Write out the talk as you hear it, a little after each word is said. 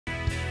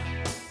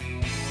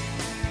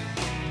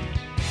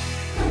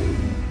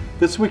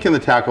This week in the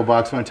tackle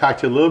box, I'm going to talk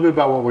to you a little bit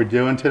about what we're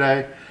doing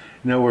today.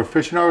 You know, we're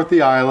fishing over at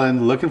the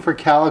island, looking for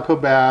calico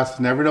bass,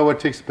 never know what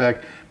to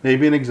expect,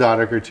 maybe an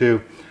exotic or two.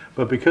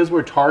 But because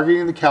we're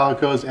targeting the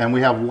calicos and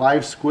we have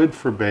live squid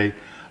for bait,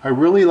 I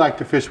really like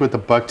to fish with the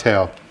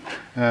bucktail.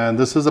 And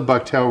this is a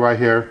bucktail right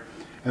here.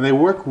 And they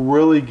work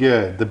really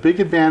good. The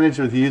big advantage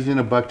with using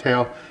a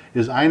bucktail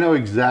is I know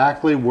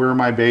exactly where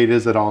my bait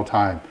is at all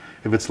time.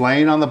 If it's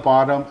laying on the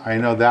bottom, I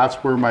know that's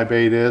where my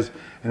bait is.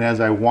 And as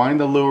I wind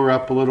the lure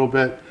up a little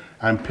bit,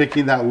 I'm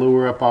picking that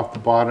lure up off the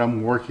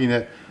bottom, working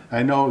it.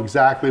 I know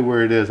exactly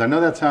where it is. I know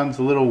that sounds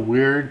a little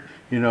weird,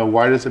 you know,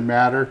 why does it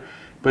matter?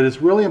 But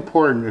it's really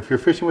important. If you're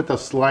fishing with a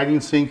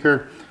sliding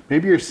sinker,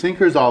 maybe your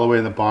sinker's all the way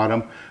in the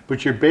bottom,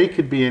 but your bait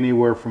could be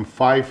anywhere from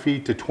 5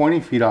 feet to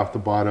 20 feet off the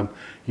bottom.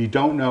 You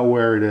don't know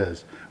where it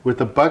is. With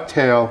the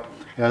bucktail,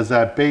 as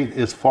that bait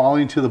is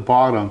falling to the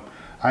bottom,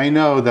 I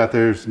know that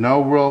there's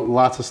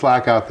lots of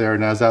slack out there,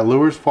 and as that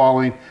lure's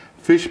falling,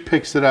 fish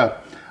picks it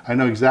up. I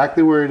know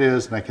exactly where it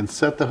is, and I can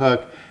set the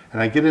hook,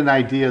 and I get an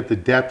idea of the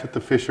depth that the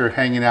fish are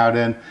hanging out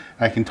in.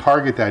 I can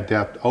target that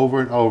depth over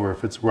and over.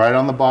 If it's right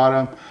on the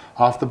bottom,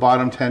 off the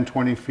bottom 10,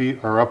 20 feet,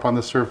 or up on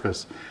the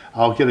surface,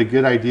 I'll get a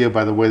good idea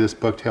by the way this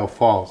bucktail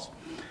falls.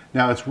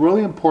 Now, it's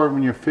really important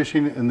when you're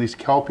fishing in these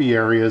kelpie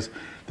areas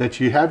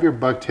that you have your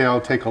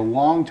bucktail take a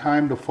long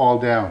time to fall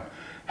down.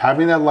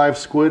 Having that live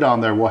squid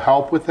on there will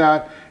help with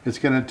that. It's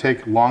going to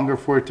take longer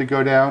for it to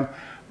go down.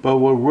 But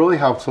what really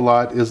helps a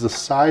lot is the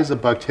size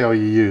of bucktail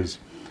you use.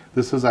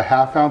 This is a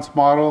 1/2 ounce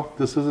model.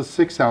 This is a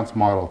 6 ounce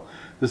model.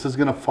 This is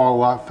going to fall a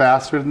lot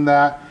faster than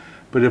that.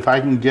 But if I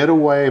can get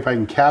away, if I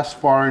can cast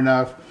far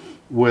enough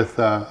with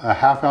a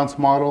 1/2 ounce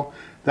model,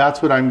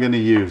 that's what I'm going to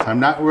use. I'm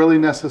not really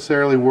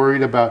necessarily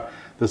worried about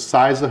the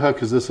size of the hook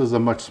because this is a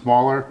much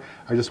smaller.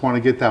 I just want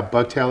to get that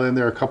bucktail in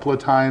there a couple of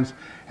times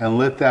and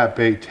let that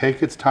bait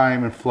take its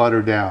time and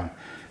flutter down.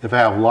 If I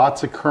have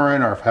lots of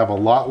current or if I have a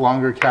lot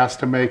longer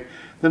cast to make,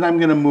 then I'm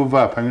going to move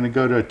up. I'm going to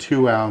go to a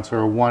 2 ounce or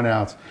a 1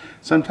 ounce.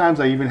 Sometimes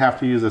I even have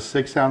to use a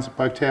 6 ounce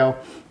bucktail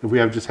if we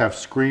just have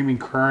screaming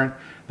current.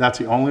 That's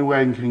the only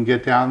way I can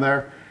get down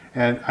there.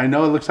 And I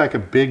know it looks like a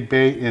big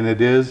bait, and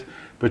it is,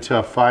 but to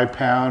a 5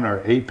 pound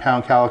or 8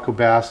 pound calico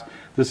bass,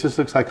 this just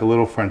looks like a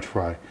little French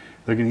fry.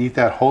 They're going to eat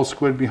that whole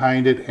squid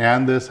behind it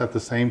and this at the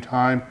same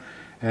time,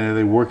 and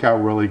they work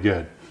out really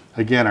good.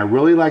 Again, I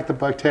really like the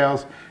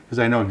bucktails because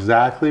I know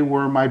exactly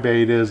where my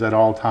bait is at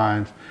all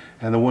times.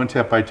 And the one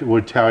tip I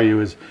would tell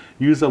you is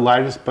use the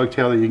lightest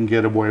bucktail that you can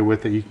get away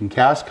with, that you can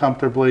cast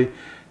comfortably,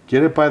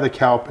 get it by the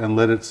kelp, and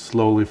let it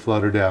slowly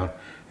flutter down.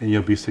 And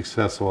you'll be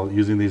successful at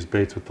using these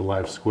baits with the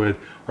live squid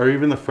or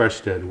even the fresh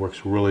dead. It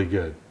works really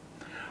good.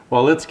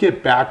 Well, let's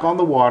get back on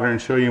the water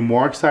and show you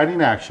more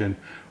exciting action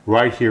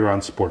right here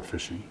on Sport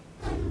Fishing.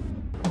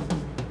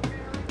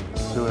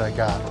 See what I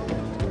got.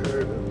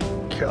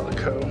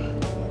 Calico.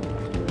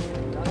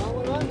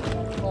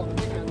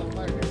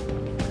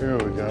 Here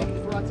we go.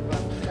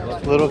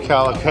 Little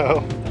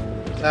calico.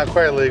 Not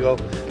quite legal.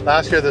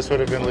 Last year this would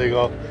have been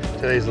legal.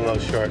 Today's a little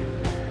short.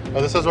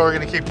 Well, this is what we're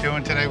going to keep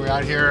doing today. We're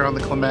out here on the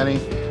Clemente,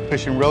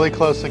 fishing really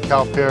close to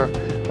kelp here,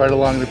 right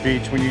along the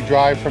beach. When you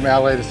drive from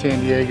LA to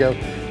San Diego,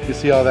 you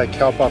see all that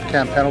kelp off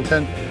Camp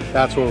Pendleton.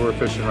 That's where we're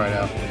fishing right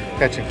now.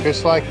 Catching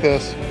fish like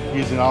this,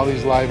 using all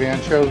these live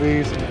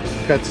anchovies,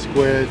 cut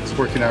squid. It's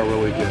working out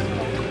really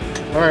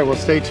good. All right, well,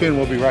 stay tuned.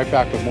 We'll be right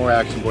back with more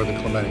action aboard the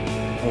Clemente.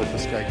 I'll let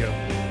this guy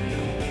go.